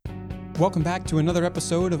Welcome back to another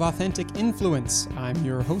episode of Authentic Influence. I'm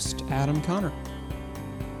your host, Adam Connor.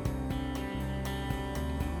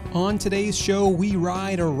 On today's show, we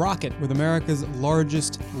ride a rocket with America's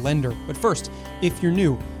largest lender. But first, if you're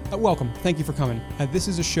new, welcome. Thank you for coming. This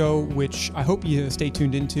is a show which I hope you stay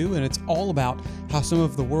tuned into, and it's all about how some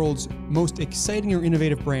of the world's most exciting or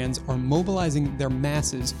innovative brands are mobilizing their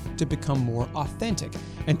masses to become more authentic.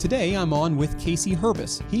 And today I'm on with Casey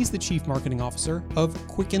Hurbis. He's the Chief Marketing Officer of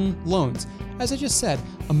Quicken Loans. As I just said,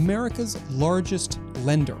 America's largest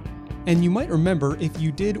lender. And you might remember, if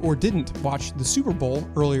you did or didn't watch the Super Bowl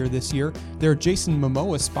earlier this year, their Jason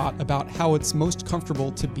Momoa spot about how it's most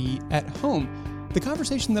comfortable to be at home. The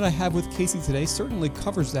conversation that I have with Casey today certainly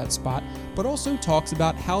covers that spot, but also talks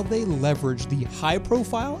about how they leverage the high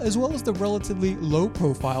profile as well as the relatively low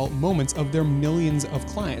profile moments of their millions of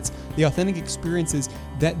clients, the authentic experiences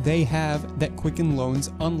that they have that Quicken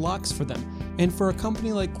Loans unlocks for them. And for a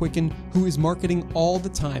company like Quicken, who is marketing all the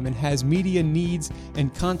time and has media needs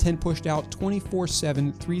and content pushed out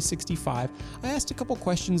 24/7, 365, I asked a couple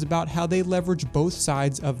questions about how they leverage both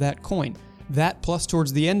sides of that coin. That, plus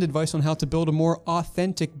towards the end, advice on how to build a more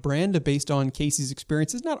authentic brand based on Casey's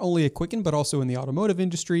experiences, not only at Quicken, but also in the automotive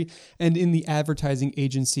industry and in the advertising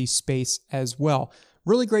agency space as well.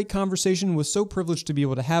 Really great conversation. Was so privileged to be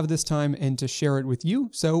able to have this time and to share it with you.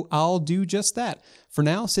 So I'll do just that. For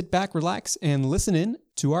now, sit back, relax, and listen in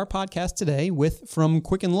to our podcast today with, from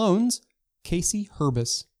Quicken Loans, Casey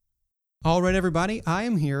Hurbis. All right, everybody, I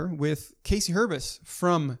am here with Casey Hurbis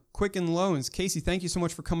from Quicken Loans. Casey, thank you so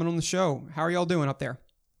much for coming on the show. How are y'all doing up there?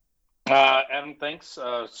 Adam, thanks.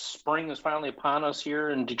 Spring is finally upon us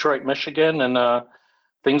here in Detroit, Michigan, and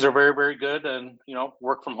things are very, very good. And,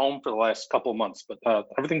 work from home for the last couple of months, but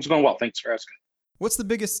everything's going well. Thanks for asking. What's the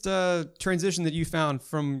biggest transition that you found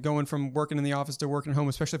from going from working in the office to working at home,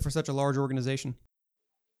 especially for such a large organization?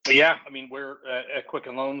 Yeah, I mean, we're at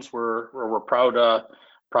Quicken Loans. We're proud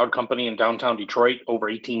company in downtown Detroit, over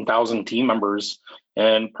 18,000 team members,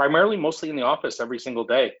 and primarily mostly in the office every single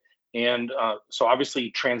day. And so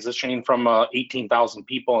obviously transitioning from 18,000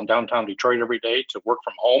 people in downtown Detroit every day to work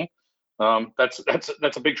from home, that's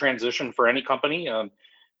a big transition for any company. And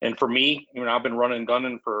for me, I've been running and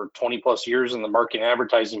gunning for 20 plus years in the marketing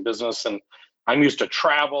advertising business, and I'm used to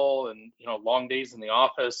travel and, long days in the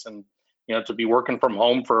office, and to be working from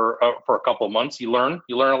home for a couple of months, you learn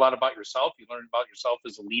a lot about yourself. You learn about yourself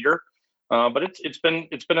as a leader, but it's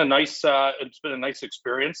been a nice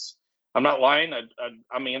experience. I'm not lying.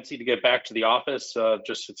 I'm antsy to get back to the office.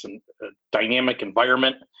 It's a dynamic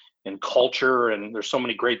environment and culture, and there's so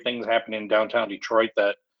many great things happening in downtown Detroit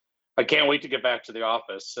that I can't wait to get back to the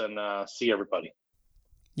office and see everybody.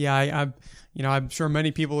 Yeah, I'm sure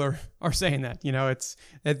many people are saying that. It's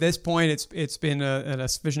at this point, it's been a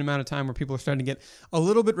sufficient amount of time where people are starting to get a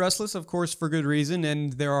little bit restless, of course, for good reason.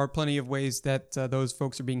 And there are plenty of ways that those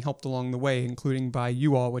folks are being helped along the way, including by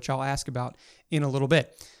you all, which I'll ask about in a little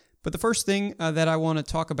bit. But the first thing that I want to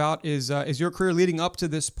talk about is your career leading up to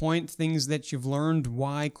this point, things that you've learned,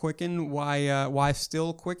 why Quicken, why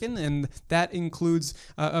still Quicken, and that includes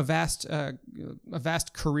a vast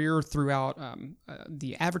career throughout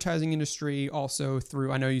the advertising industry, also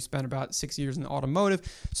through, I know you spent about 6 years in the automotive,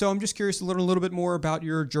 so I'm just curious to learn a little bit more about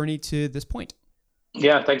your journey to this point.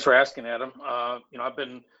 Yeah, thanks for asking, Adam.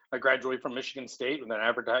 I graduated from Michigan State with an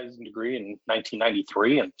advertising degree in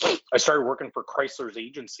 1993, and I started working for Chrysler's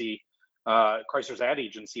ad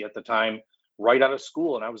agency at the time, right out of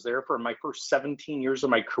school. And I was there for my first 17 years of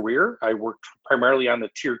my career. I worked primarily on the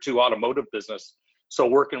tier 2 automotive business. So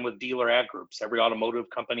working with dealer ad groups, every automotive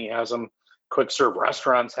company has them, quick serve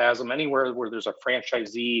restaurants has them, anywhere where there's a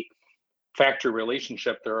franchisee factory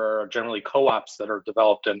relationship, there are generally co-ops that are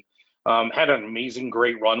developed, and had an amazing,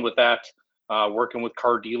 great run with that. Working with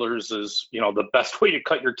car dealers is, the best way to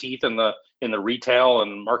cut your teeth in the retail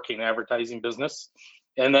and marketing advertising business.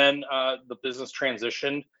 And then the business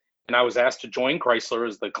transitioned, and I was asked to join Chrysler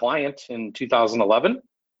as the client in 2011.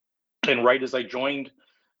 And right as I joined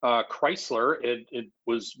Chrysler,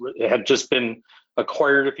 it had just been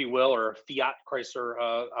acquired, if you will, or Fiat Chrysler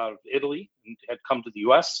out of Italy, and had come to the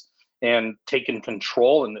U.S. and taken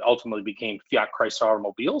control, and ultimately became Fiat Chrysler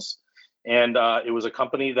Automobiles. And it was a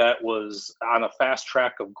company that was on a fast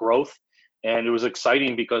track of growth. And it was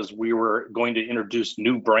exciting because we were going to introduce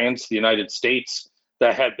new brands to the United States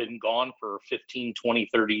that had been gone for 15, 20,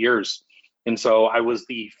 30 years. And so I was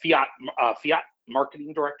the Fiat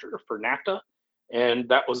marketing director for NAFTA. And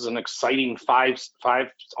that was an exciting five,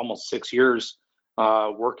 almost 6 years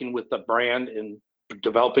working with the brand and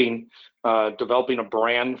developing a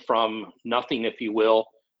brand from nothing, if you will,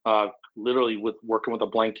 literally with working with a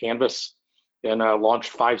blank canvas. and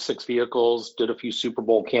launched 5, 6 vehicles, did a few Super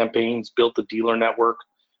Bowl campaigns, built the dealer network.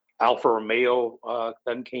 Alfa Romeo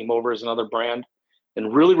then came over as another brand,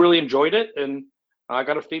 and really, really enjoyed it. And I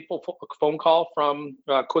got a fateful phone call from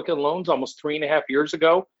Quicken Loans almost 3.5 years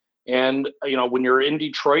ago. And when you're in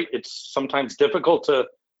Detroit, it's sometimes difficult to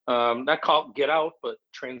not call get out, but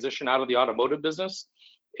transition out of the automotive business.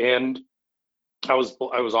 And I was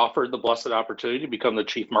offered the blessed opportunity to become the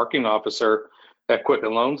chief marketing officer at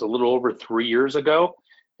Quicken Loans a little over 3 years ago,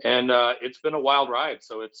 and it's been a wild ride.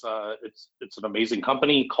 So it's an amazing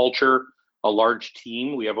company, culture, a large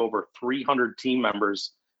team. We have over 300 team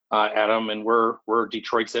members, Adam, and we're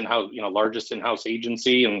Detroit's in-house, largest in-house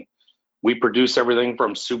agency, and we produce everything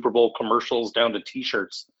from Super Bowl commercials down to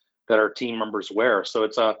T-shirts that our team members wear. So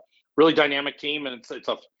it's a really dynamic team, and it's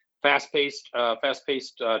a fast-paced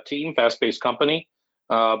team, fast-paced company.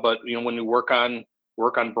 But when you work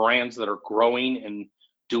on brands that are growing and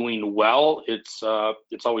doing well, it's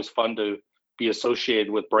always fun to be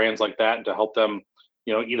associated with brands like that and to help them,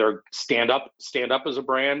 either stand up as a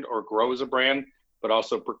brand or grow as a brand, but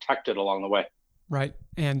also protect it along the way. Right.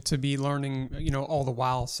 And to be learning, all the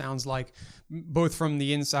while, sounds like, both from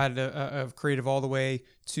the inside of creative all the way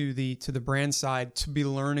to the brand side, to be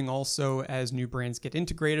learning also as new brands get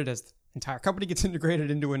integrated, as the entire company gets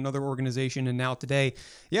integrated into another organization. And now today,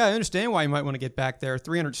 yeah, I understand why you might want to get back there.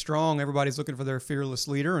 300 strong, everybody's looking for their fearless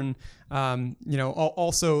leader. And,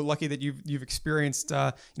 also lucky that you've experienced,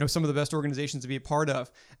 some of the best organizations to be a part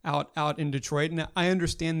of out in Detroit. And I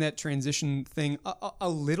understand that transition thing a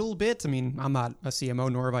little bit. I mean, I'm not a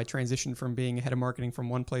CMO, nor have I transitioned from being a head of marketing from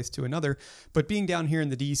one place to another, but being down here in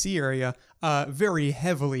the DC area, very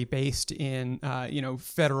heavily based in,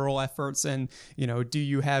 federal efforts. And, do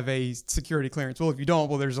you have a security clearance? Well, if you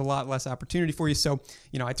don't, there's a lot less opportunity for you. So,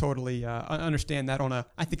 I totally understand that on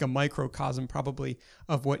I think a microcosm probably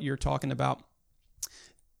of what you're talking about.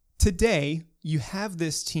 Today, you have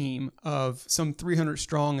this team of some 300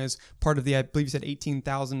 strong as part of the, I believe you said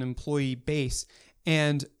 18,000 employee base.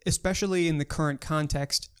 And especially in the current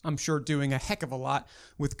context, I'm sure doing a heck of a lot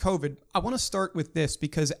with COVID. I want to start with this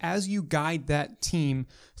because as you guide that team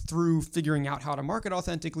through figuring out how to market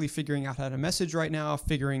authentically, figuring out how to message right now,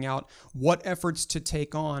 figuring out what efforts to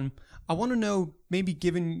take on, I want to know, maybe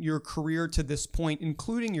given your career to this point,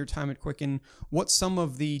 including your time at Quicken, what some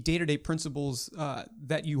of the day-to-day principles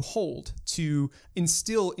that you hold to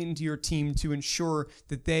instill into your team to ensure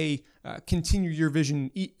that they continue your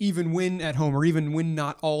vision even when at home or even when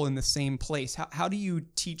not all in the same place. How do you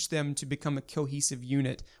teach them to become a cohesive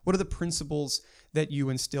unit? What are the principles that you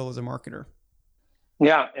instill as a marketer?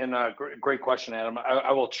 Yeah, and great question, Adam.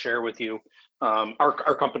 I will share with you.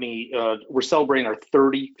 Our company, we're celebrating our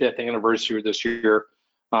 35th anniversary this year.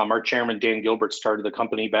 Our chairman, Dan Gilbert, started the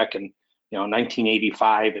company back in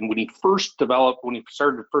 1985. And when he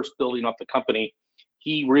started first building up the company,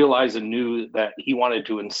 he realized and knew that he wanted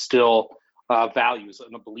to instill values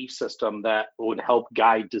and a belief system that would help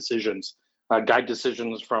guide decisions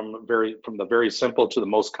from the very simple to the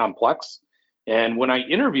most complex. And when I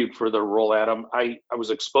interviewed for the role, Adam, I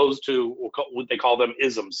was exposed to what they call them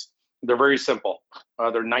isms. They're very simple.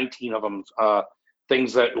 There are 19 of them,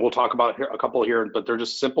 things that we'll talk about here, a couple here, but they're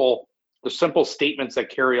just simple. They're simple statements that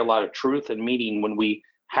carry a lot of truth and meaning when we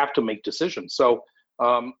have to make decisions. So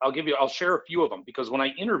I'll share a few of them because when I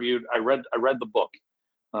interviewed, I read the book.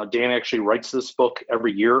 Dan actually writes this book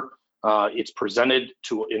every year. It's presented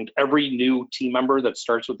in every new team member that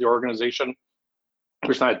starts with the organization.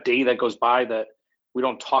 There's not a day that goes by that we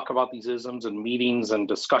don't talk about these isms and meetings and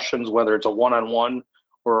discussions, whether it's a one-on-one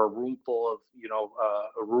or a room full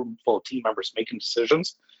of team members making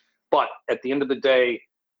decisions. But at the end of the day,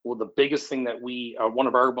 the biggest thing that one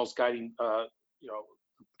of our most guiding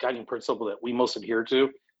principle that we most adhere to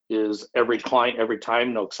is every client, every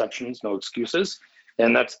time, no exceptions, no excuses.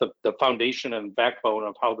 And that's the foundation and backbone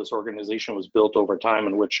of how this organization was built over time,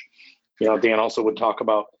 in which, Dan also would talk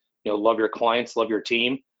about, love your clients, love your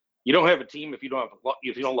team. You don't have a team if you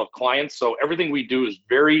don't love clients. So everything we do is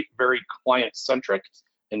very, very client centric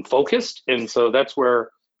and focused. And so that's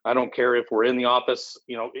where I don't care if we're in the office,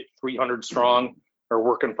 300 strong or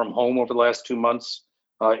working from home over the last 2 months.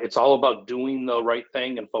 It's all about doing the right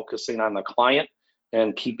thing and focusing on the client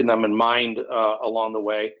and keeping them in mind along the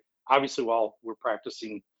way. Obviously, while we're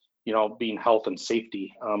practicing, being health and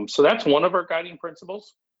safety. So that's one of our guiding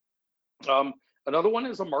principles. Another one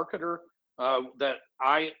is a marketer that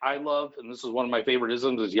I love, and this is one of my favorite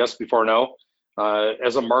isms, is yes before no.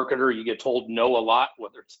 As a marketer, you get told no a lot,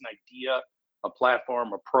 whether it's an idea, a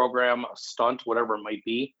platform, a program, a stunt, whatever it might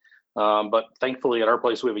be. But thankfully, at our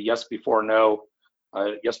place, we have a yes before no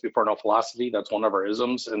Yes before no philosophy. That's one of our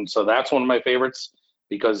isms. And so that's one of my favorites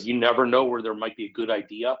because you never know where there might be a good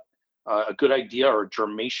idea or a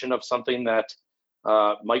germination of something that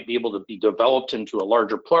might be able to be developed into a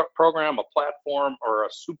larger program, a platform, or a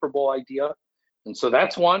Super Bowl idea. And so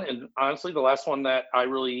that's one. And honestly, the last one that I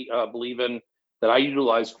really believe in, that I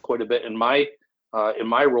utilize quite a bit in my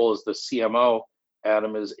role as the CMO,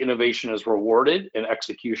 Adam, is innovation is rewarded and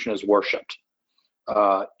execution is worshipped.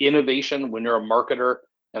 Innovation, when you're a marketer,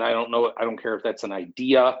 and I don't care if that's an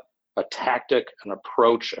idea, a tactic, an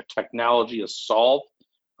approach, a technology, a solve.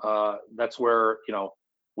 That's where,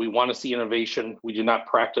 we want to see innovation. We do not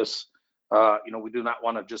practice, we do not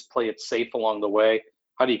want to just play it safe along the way.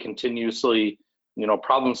 How do you continuously,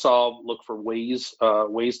 problem solve, look for ways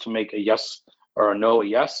to make a yes or a no a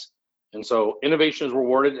yes? And so innovation is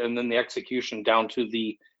rewarded, and then the execution down to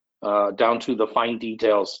the fine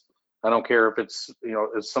details. I don't care if it's,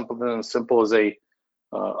 it's something as simple as a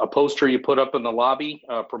poster you put up in the lobby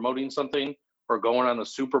promoting something, or going on the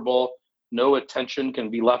Super Bowl. No attention can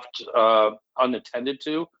be left unattended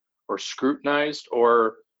to, or scrutinized,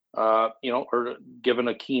 or or given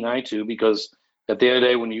a keen eye to, because at the end of the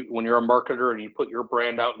day, when you're a marketer and you put your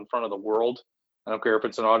brand out in front of the world, I don't care if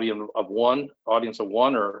it's an audience of one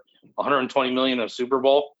or 120 million of Super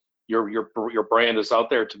Bowl, your brand is out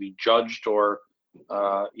there to be judged or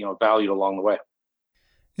valued along the way.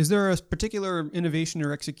 Is there a particular innovation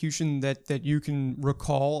or execution that you can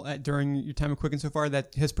recall during your time at Quicken so far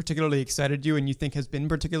that has particularly excited you and you think has been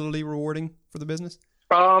particularly rewarding for the business?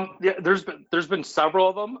 Yeah, there's been several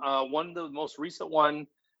of them. The most recent one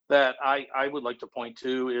that I would like to point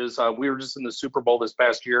to is we were just in the Super Bowl this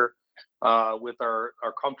past year with our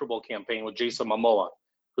Comfortable campaign with Jason Momoa,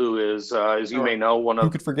 who is, as you may know, one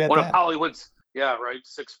of Hollywood's, 6'4",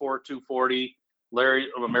 240,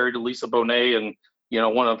 married to Lisa Bonet, and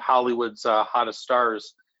one of Hollywood's hottest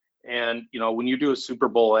stars. And when you do a Super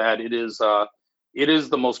Bowl ad, it is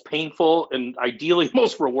the most painful and ideally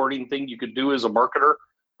most rewarding thing you could do as a marketer.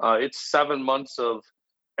 It's 7 months of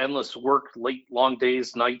endless work, late, long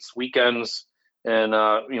days, nights, weekends, and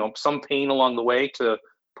some pain along the way to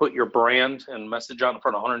put your brand and message out in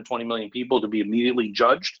front of 120 million people to be immediately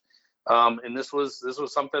judged. And this was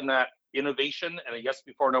something that innovation and a yes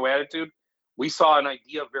before no attitude. We saw an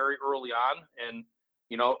idea very early on, and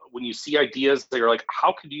when you see ideas, they're like,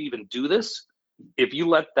 how could you even do this? If you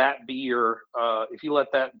let that be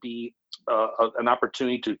an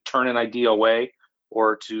opportunity to turn an idea away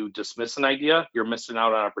or to dismiss an idea, you're missing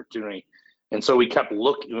out on opportunity. And so we kept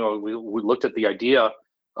looking. We looked at the idea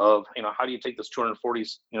of how do you take this 240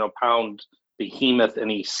 pound behemoth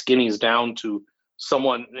and he skinnies down to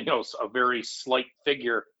someone, a very slight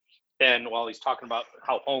figure, and while he's talking about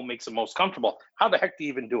how home makes him most comfortable, how the heck do you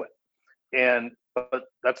even do it? But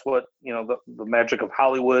that's what the magic of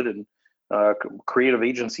Hollywood and creative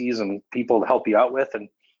agencies and people to help you out with. And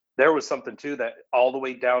there was something too that all the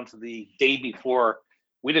way down to the day before,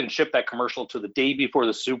 we didn't ship that commercial to the day before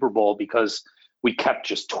the Super Bowl because we kept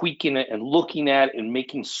just tweaking it and looking at it and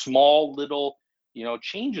making small little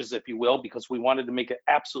changes, if you will, because we wanted to make it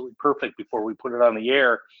absolutely perfect before we put it on the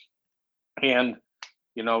air. And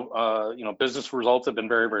business results have been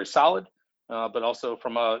very, very solid. But also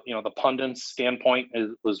from the pundits standpoint,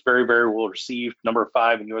 it was very, very well received. Number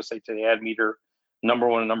 5 in USA Today Ad Meter, number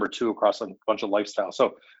 1 and number 2 across a bunch of lifestyles.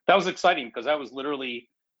 So that was exciting because that was literally,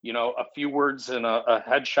 a few words and a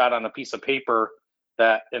headshot on a piece of paper,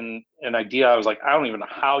 that an idea. I was like, I don't even know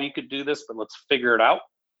how you could do this, but let's figure it out.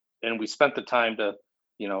 And we spent the time to,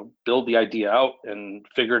 build the idea out and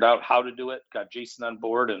figured out how to do it. Got Jason on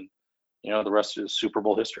board, and the rest is Super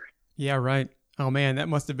Bowl history. Yeah, right. Oh man, that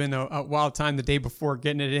must have been a wild time the day before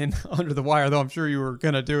getting it in under the wire, though I'm sure you were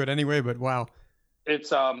going to do it anyway, but wow.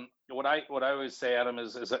 It's what I always say, Adam,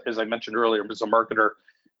 is as I mentioned earlier, as a marketer,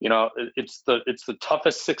 it's the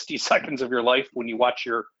toughest 60 seconds of your life when you watch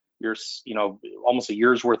your almost a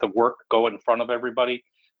year's worth of work go in front of everybody.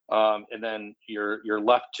 And then you're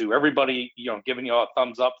left to everybody, giving you a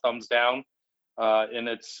thumbs up, thumbs down. And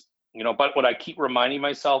it's, but what I keep reminding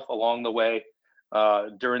myself along the way,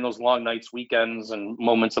 during those long nights, weekends, and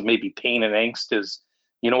moments of maybe pain and angst is,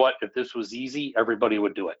 what, if this was easy, everybody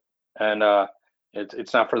would do it. And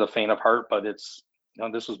it's not for the faint of heart, but it's,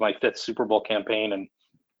 this was my 5th Super Bowl campaign, and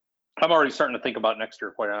I'm already starting to think about next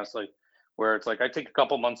year, quite honestly, where it's like I take a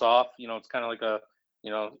couple months off. It's kind of like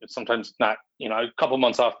it's sometimes not, a couple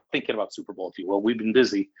months off thinking about Super Bowl, if you will. We've been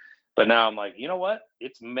busy, but now I'm like, what?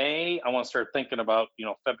 It's May. I want to start thinking about,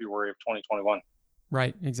 February of 2021.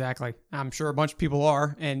 Right, exactly. I'm sure a bunch of people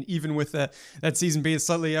are, and even with that season being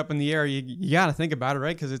slightly up in the air, you got to think about it,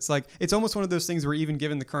 right? Because it's almost one of those things where even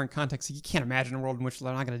given the current context, you can't imagine a world in which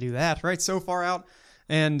they're not going to do that, right? So far out,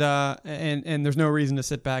 and there's no reason to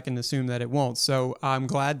sit back and assume that it won't. So I'm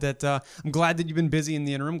glad that you've been busy in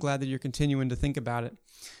the interim. Glad that you're continuing to think about it.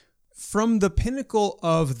 From the pinnacle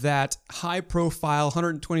of that high-profile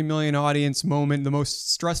 120 million audience moment, the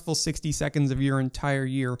most stressful 60 seconds of your entire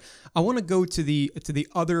year, I want to go to the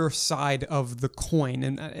other side of the coin,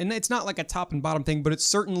 and it's not like a top and bottom thing, but it's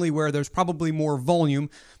certainly where there's probably more volume,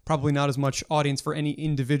 probably not as much audience for any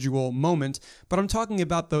individual moment. But I'm talking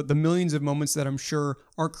about the millions of moments that I'm sure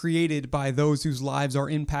are created by those whose lives are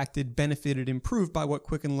impacted, benefited, improved by what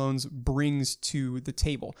Quicken Loans brings to the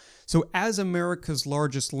table. So, as America's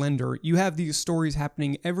largest lender, you have these stories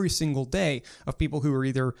happening every single day of people who are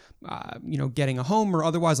either, getting a home or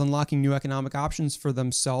otherwise unlocking new economic options for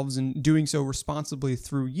themselves and doing so responsibly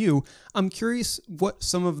through you. I'm curious what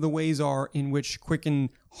some of the ways are in which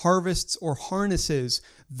Quicken harvests or harnesses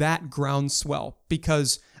that groundswell,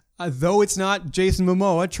 because though it's not Jason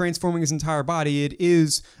Momoa transforming his entire body, it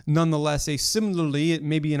is nonetheless similarly, it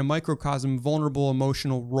may be in a microcosm, vulnerable,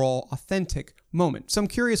 emotional, raw, authentic moment. So I'm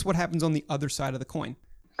curious what happens on the other side of the coin.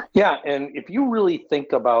 Yeah, and if you really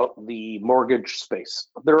think about the mortgage space,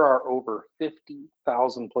 there are over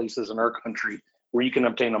 50,000 places in our country where you can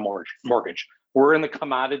obtain a mortgage. We're in the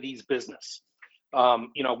commodities business.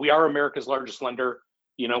 We are America's largest lender.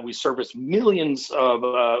 We service millions of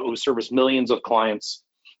clients.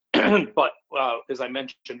 But as I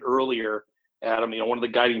mentioned earlier, Adam, one of the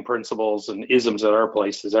guiding principles and isms at our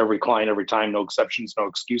place is every client, every time, no exceptions, no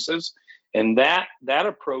excuses. And that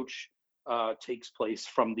approach takes place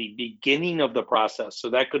from the beginning of the process. So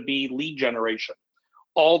that could be lead generation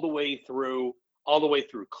all the way through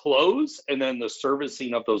close, and then the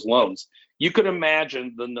servicing of those loans. You could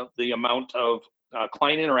imagine the amount of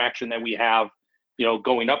client interaction that we have,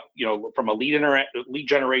 going up, from a lead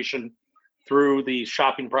generation through the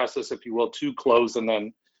shopping process, if you will, to close, and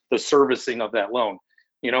then the servicing of that loan.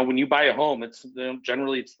 When you buy a home, it's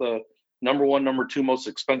generally it's the number one, number two most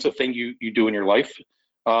expensive thing you do in your life.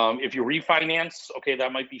 If you refinance, okay,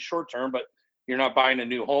 that might be short term, but you're not buying a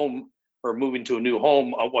new home or moving to a new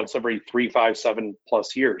home once every 3, 5,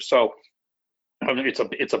 7+ years. So it's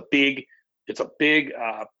a big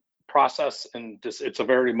process, and it's a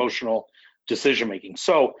very emotional decision making.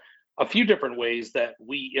 So a few different ways that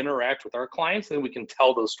we interact with our clients, and we can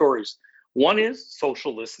tell those stories. One is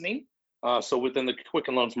social listening. So within the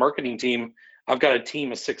Quicken Loans marketing team, I've got a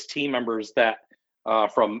team of 6 team members that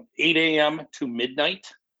from 8 a.m. to midnight,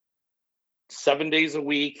 7 days a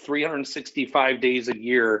week, 365 days a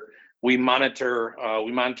year, we monitor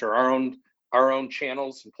our own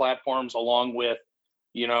channels and platforms, along with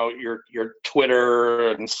your Twitter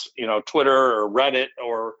and Twitter or Reddit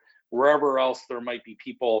or wherever else there might be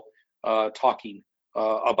people talking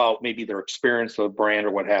about maybe their experience with a brand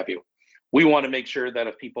or what have you. We want to make sure that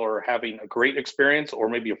if people are having a great experience or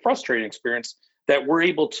maybe a frustrating experience, that we're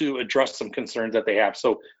able to address some concerns that they have.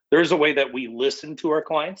 So there's a way that we listen to our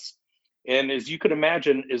clients. And as you can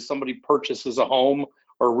imagine, as somebody purchases a home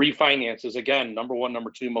or refinances, again, number one,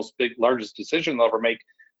 number two, largest decision they'll ever make,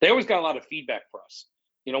 they always got a lot of feedback for us.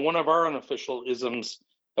 One of our unofficial isms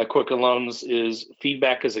at Quicken Loans is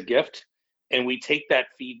feedback is a gift. And we take that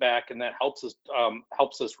feedback, and that helps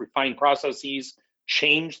us refine processes,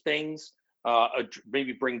 change things,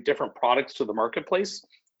 maybe bring different products to the marketplace.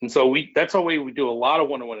 And so that's a way we do a lot of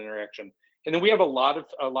one-on-one interaction. And then we have a lot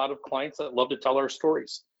of clients that love to tell our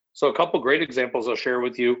stories. So a couple great examples I'll share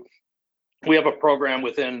with you. We have a program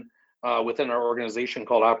within our organization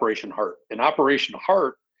called Operation Heart. And Operation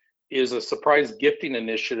Heart is a surprise gifting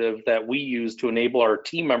initiative that we use to enable our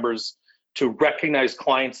team members to recognize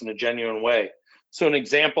clients in a genuine way. So an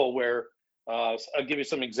example where I'll give you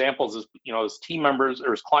some examples is, as team members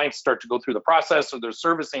or as clients start to go through the process or their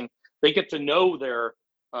servicing, they get to know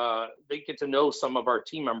some of our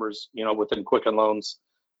team members, within Quicken Loans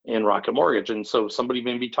and Rocket Mortgage. And so somebody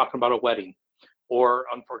may be talking about a wedding, or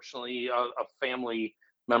unfortunately a family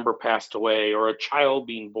member passed away, or a child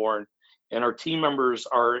being born, and our team members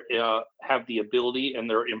have the ability, and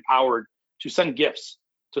they're empowered to send gifts,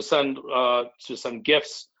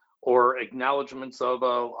 or acknowledgments of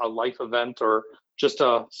a life event, or just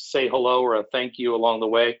to say hello or a thank you along the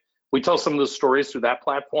way. We tell some of the stories through that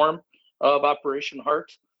platform of Operation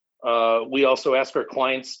Heart. We also ask our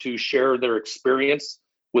clients to share their experience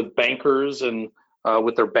with bankers and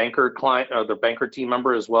with their banker team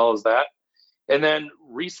member, as well as that. And then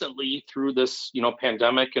recently, through this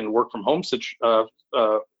pandemic and work from home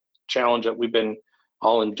challenge that we've been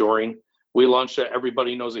all enduring, we launched a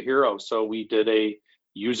Everybody Knows a Hero. So we did a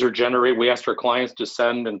we asked our clients to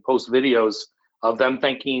send and post videos of them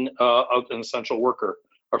thanking of an essential worker,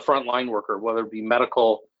 a frontline worker, whether it be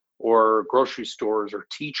medical or grocery stores or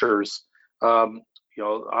teachers,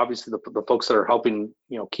 obviously the folks that are helping,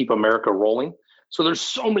 keep America rolling. So there's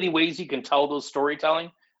so many ways you can tell those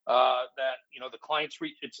storytelling that, the clients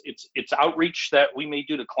reach. It's outreach that we may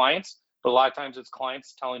do to clients, but a lot of times it's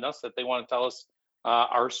clients telling us that they want to tell us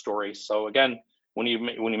our story. So again, when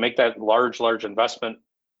you make that large investment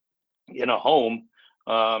in a home,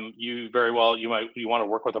 you want to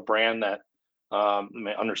work with a brand that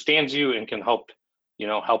understands you and can help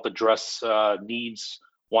address needs,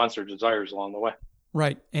 wants, or desires along the way.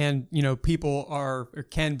 Right. And, people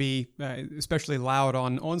can be especially loud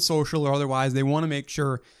on social or otherwise. They want to make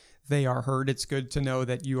sure they are heard. It's good to know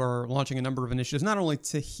that you are launching a number of initiatives, not only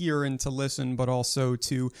to hear and to listen, but also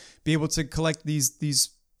to be able to collect these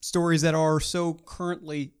stories that are so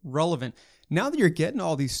currently relevant. Now that you're getting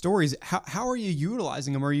all these stories, how are you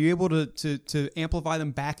utilizing them? Are you able to amplify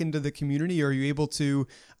them back into the community? Are you able to,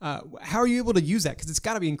 how are you able to use that? Because it's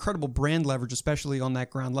got to be incredible brand leverage, especially on that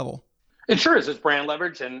ground level. It sure is. It's brand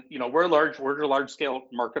leverage. And, we're a large scale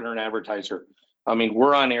marketer and advertiser. I mean,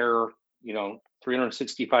 we're on air,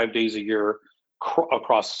 365 days a year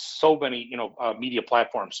across so many, media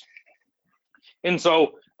platforms. And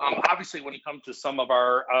so obviously when it comes to some of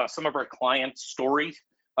our client stories,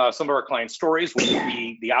 would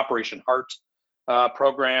be the Operation Heart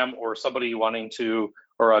program, or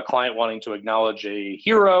or a client wanting to acknowledge a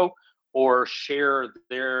hero or share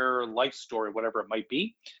their life story, whatever it might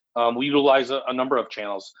be. We utilize a number of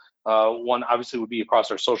channels. One obviously would be across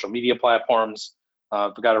our social media platforms.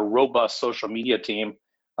 We've got a robust social media team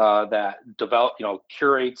that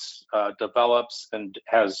curates, develops, and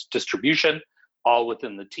has distribution all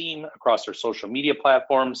within the team across our social media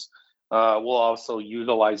platforms. We'll also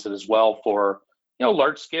utilize it as well for,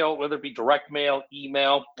 large scale, whether it be direct mail,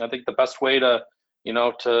 email. I think the best way to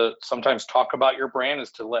sometimes talk about your brand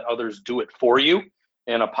is to let others do it for you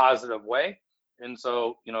in a positive way. And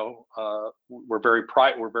so, we're very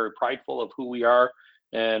prideful of who we are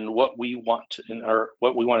and what we want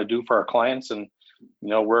to do for our clients. And,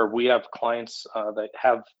 where we have clients that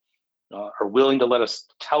are willing to let us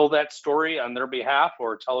tell that story on their behalf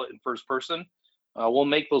or tell it in first person, we'll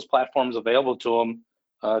make those platforms available to them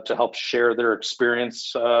to help share their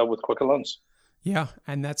experience with Quicken Loans. Yeah,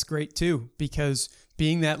 and that's great too, because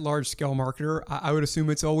being that large scale marketer, I would assume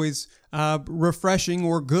it's always refreshing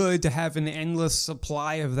or good to have an endless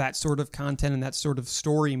supply of that sort of content and that sort of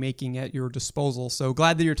story making at your disposal. So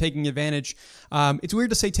glad that you're taking advantage. It's weird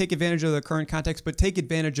to say take advantage of the current context, but take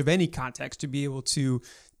advantage of any context to be able to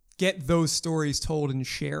get those stories told and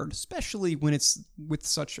shared, especially when it's with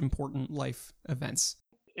such important life events.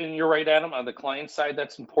 And you're right, Adam, on the client side,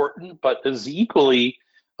 that's important, but is equally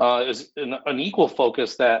is an equal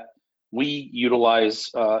focus that we utilize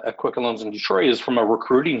at Quicken Loans in Detroit is from a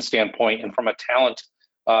recruiting standpoint and from a talent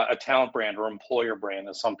brand or employer brand,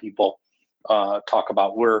 as some people talk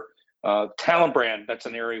about. We're talent brand. That's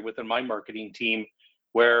an area within my marketing team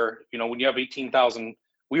where, when you have 18,000,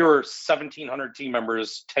 we were 1,700 team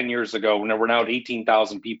members 10 years ago, and we're now at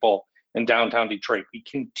 18,000 people in downtown Detroit. We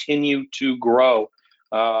continue to grow,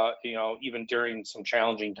 even during some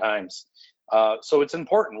challenging times. So it's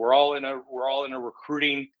important. We're all in a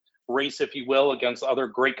recruiting race, if you will, against other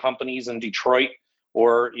great companies in Detroit.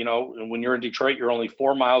 Or, when you're in Detroit, you're only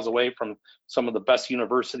 4 miles away from some of the best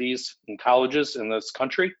universities and colleges in this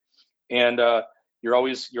country, and you're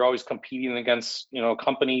always competing against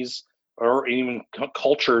companies or even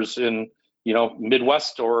cultures in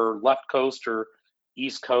Midwest or left coast or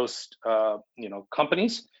East Coast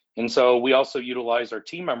companies. And so we also utilize our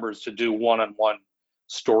team members to do one-on-one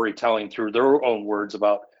storytelling through their own words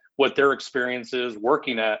about what their experience is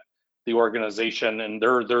working at the organization and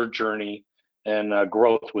their journey and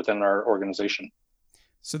growth within our organization.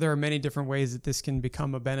 So there are many different ways that this can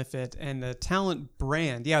become a benefit, and the talent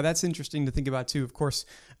brand. Yeah, that's interesting to think about too. Of course,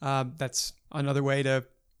 that's another way to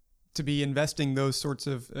be investing those sorts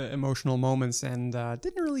of emotional moments, and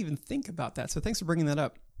didn't really even think about that. So thanks for bringing that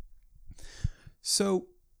up. So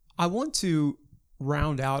I want to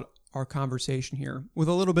round out our conversation here with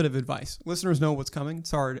a little bit of advice. Listeners know what's coming.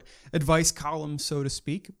 It's our advice column, so to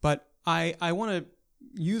speak. But I want to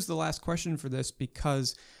use the last question for this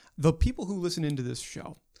because the people who listen into this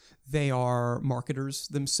show, they are marketers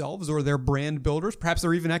themselves, or they're brand builders. Perhaps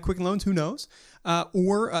they're even at Quicken Loans, who knows?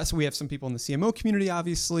 So we have some people in the CMO community,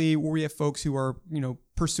 obviously, or we have folks who are,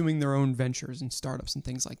 pursuing their own ventures and startups and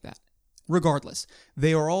things like that. Regardless,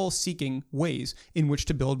 they are all seeking ways in which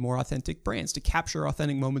to build more authentic brands, to capture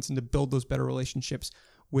authentic moments and to build those better relationships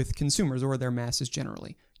with consumers or their masses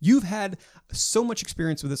generally. You've had so much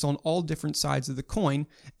experience with this on all different sides of the coin,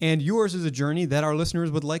 and yours is a journey that our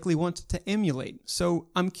listeners would likely want to emulate. So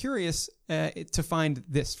I'm curious to find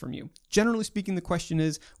this from you. Generally speaking, the question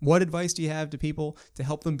is, what advice do you have to people to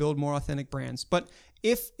help them build more authentic brands? But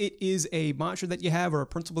if it is a mantra that you have or a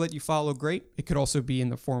principle that you follow, great. It could also be in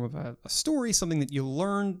the form of a story, something that you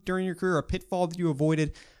learned during your career, a pitfall that you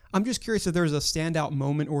avoided. I'm just curious if there's a standout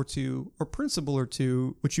moment or two or principle or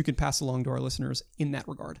two which you can pass along to our listeners in that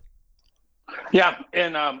regard. Yeah,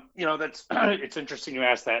 and that's it's interesting you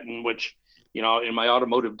asked that, in which, in my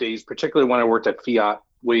automotive days, particularly when I worked at Fiat,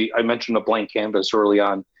 I mentioned a blank canvas early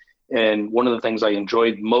on, and one of the things I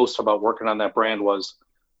enjoyed most about working on that brand was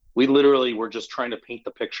we literally were just trying to paint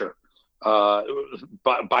the picture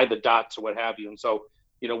by the dots or what have you. And so,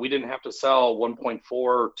 we didn't have to sell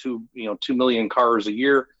 1.4 to 2 million cars a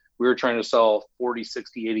year. We were trying to sell 40,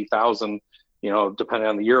 60, 80,000, depending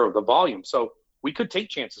on the year of the volume. So we could take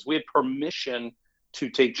chances. We had permission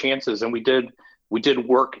to take chances, and we did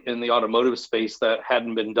work in the automotive space that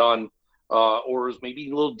hadn't been done, or was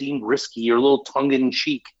maybe a little deemed risky or a little tongue in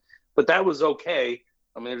cheek, but that was okay.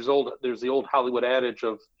 I mean, there's the old Hollywood adage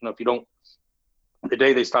of, if you don't, the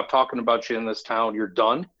day they stop talking about you in this town, you're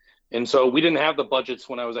done. And so we didn't have the budgets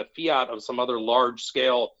when I was at Fiat of some other large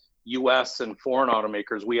scale US and foreign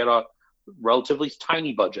automakers. We had a relatively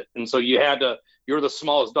tiny budget. And so you're the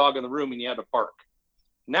smallest dog in the room and you had to bark.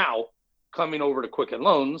 Now, coming over to Quicken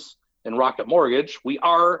Loans and Rocket Mortgage, we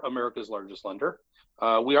are America's largest lender.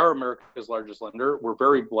 We're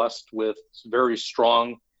very blessed with very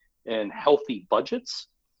strong and healthy budgets.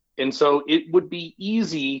 And so it would be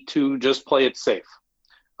easy to just play it safe.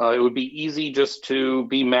 It would be easy just to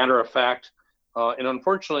be matter of fact. And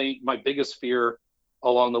unfortunately, my biggest fear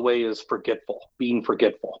along the way is being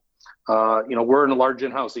forgetful. We're in a large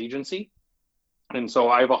in-house agency. And so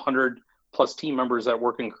I have 100 plus team members that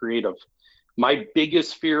work in creative. My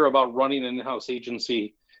biggest fear about running an in-house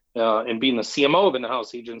agency and being the CMO of an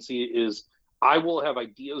in-house agency is I will have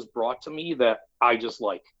ideas brought to me that I just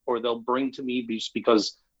like, or they'll bring to me just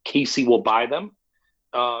because Casey will buy them.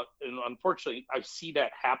 And unfortunately, I see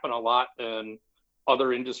that happen a lot in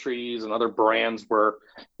other industries and other brands where,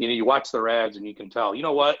 you watch their ads and you can tell,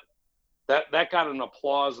 what, that got an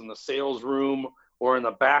applause in the sales room or in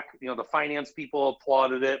the back, the finance people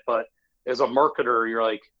applauded it. But as a marketer, you're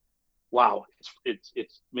like, wow,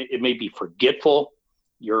 it may be forgetful.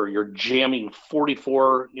 You're jamming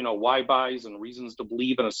 44, why buys and reasons to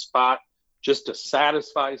believe in a spot just to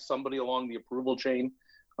satisfy somebody along the approval chain.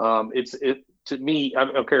 To me, I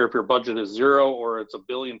don't care if your budget is zero or it's $1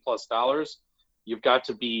 billion+ dollars. You've got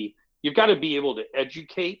to be able to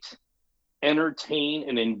educate, entertain,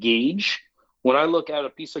 and engage. When I look at a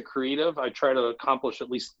piece of creative, I try to accomplish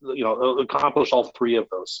accomplish all three of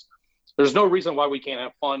those. There's no reason why we can't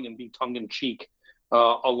have fun and be tongue in cheek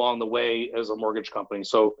along the way as a mortgage company.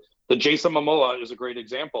 So the Jason Momoa is a great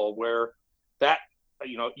example where that,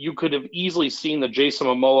 you could have easily seen the Jason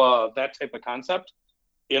Momoa, that type of concept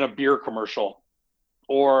in a beer commercial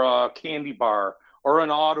or a candy bar or an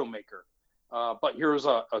automaker. But here's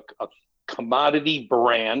a commodity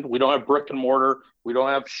brand. We don't have brick and mortar. We don't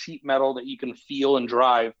have sheet metal that you can feel and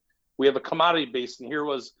drive. We have a commodity base. And here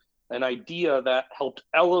was an idea that helped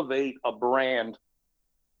elevate a brand,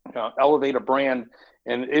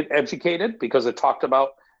 and it educated because it talked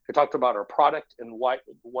about our product and what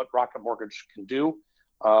Rocket Mortgage can do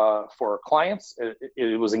for our clients.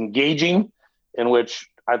 It was engaging, in which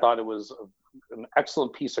I thought it was an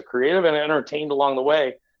excellent piece of creative and entertained along the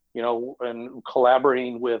way, and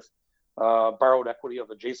collaborating with borrowed equity of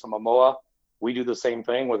the Jason Momoa. We do the same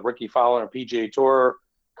thing with Ricky Fowler and PGA Tour,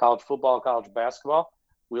 college football, college basketball.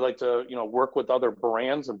 We like to, work with other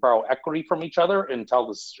brands and borrow equity from each other and tell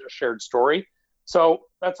this shared story. So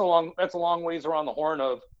that's a long ways around the horn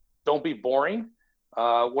of don't be boring.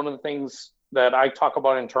 One of the things that I talk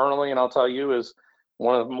about internally, and I'll tell you, is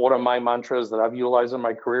one of my mantras that I've utilized in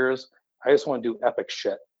my career is I just want to do epic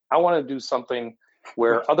shit. I want to do something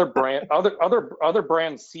where other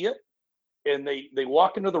brands see it and they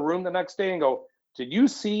walk into the room the next day and go, did you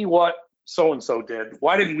see what so-and-so did?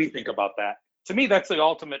 Why didn't we think about that? To me, that's the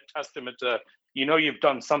ultimate testament to, you've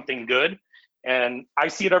done something good. And I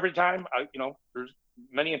see it every time. There's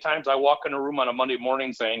many times I walk in a room on a Monday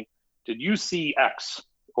morning saying, did you see X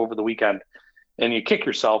over the weekend? And you kick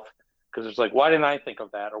yourself because it's like, why didn't I think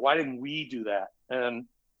of that? Or why didn't we do that? And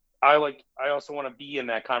I also want to be in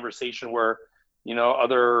that conversation where,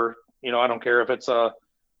 I don't care if it's a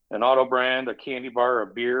an auto brand, a candy bar, a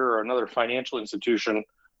beer, or another financial institution,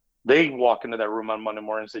 they walk into that room on Monday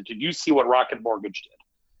morning and say, "Did you see what Rocket Mortgage did?"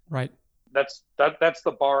 Right. That's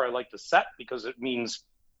the bar I like to set, because it means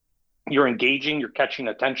you're engaging, you're catching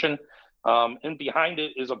attention, and behind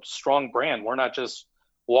it is a strong brand. We're not just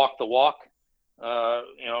walk the walk,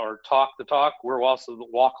 or talk the talk. We're also the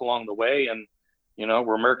walk along the way, and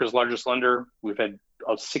we're America's largest lender. We've had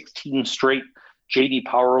 16 straight JD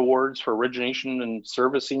Power Awards for origination and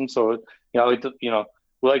servicing. So we like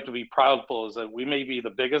to be proudful is that we may be the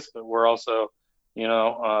biggest, but we're also we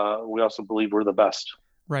also believe we're the best.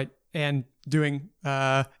 Right. And doing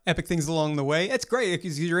epic things along the way. It's great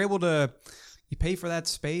because you pay for that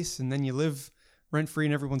space and then you live rent-free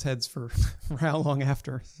in everyone's heads for how long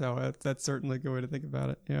after. So that's certainly a good way to think about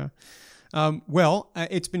it. Yeah.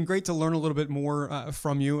 It's been great to learn a little bit more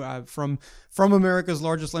from you, from America's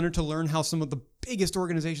largest lender, to learn how some of the biggest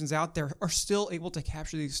organizations out there are still able to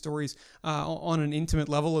capture these stories on an intimate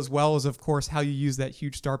level, as well as, of course, how you use that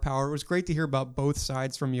huge star power. It was great to hear about both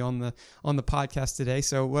sides from you on the podcast today.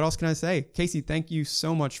 So what else can I say? Casey, thank you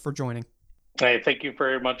so much for joining. Hey, thank you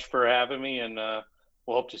very much for having me, and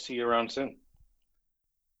we'll hope to see you around soon.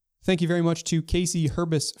 Thank you very much to Casey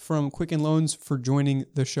Hurbis from Quicken Loans for joining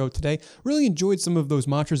the show today. Really enjoyed some of those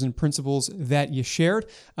mantras and principles that you shared,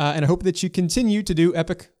 and I hope that you continue to do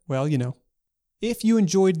epic, If you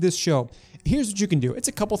enjoyed this show, here's what you can do. It's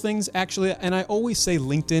a couple things, actually, and I always say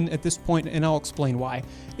LinkedIn at this point, and I'll explain why.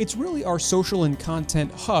 It's really our social and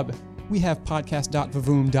content hub. We have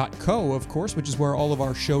podcast.vavoom.co, of course, which is where all of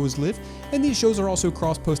our shows live. And these shows are also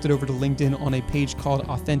cross-posted over to LinkedIn on a page called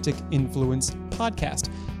Authentic Influence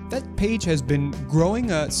Podcast. That page has been growing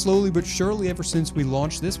slowly but surely ever since we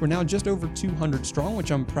launched this. We're now just over 200 strong,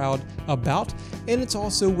 which I'm proud about. And it's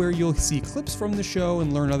also where you'll see clips from the show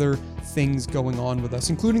and learn other things going on with us,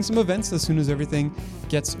 including some events. As soon as everything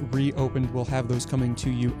gets reopened, we'll have those coming to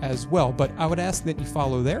you as well. But I would ask that you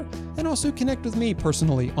follow there and also connect with me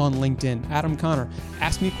personally on LinkedIn, Adam Connor.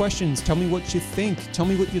 Ask me questions. Tell me what you think. Tell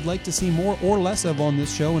me what you'd like to see more or less of on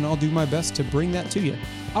this show, and I'll do my best to bring that to you.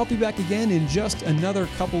 I'll be back again in just another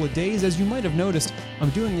couple of days. As you might have noticed,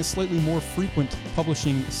 I'm doing a slightly more frequent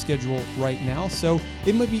publishing schedule right now, so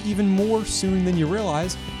it might be even more soon than you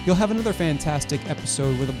realize. You'll have another fantastic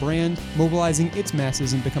episode with a brand mobilizing its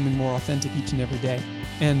masses and becoming more authentic each and every day.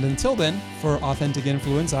 And until then, for Authentic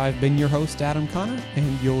Influence, I've been your host, Adam Connor,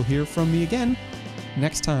 and you'll hear from me again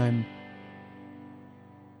next time.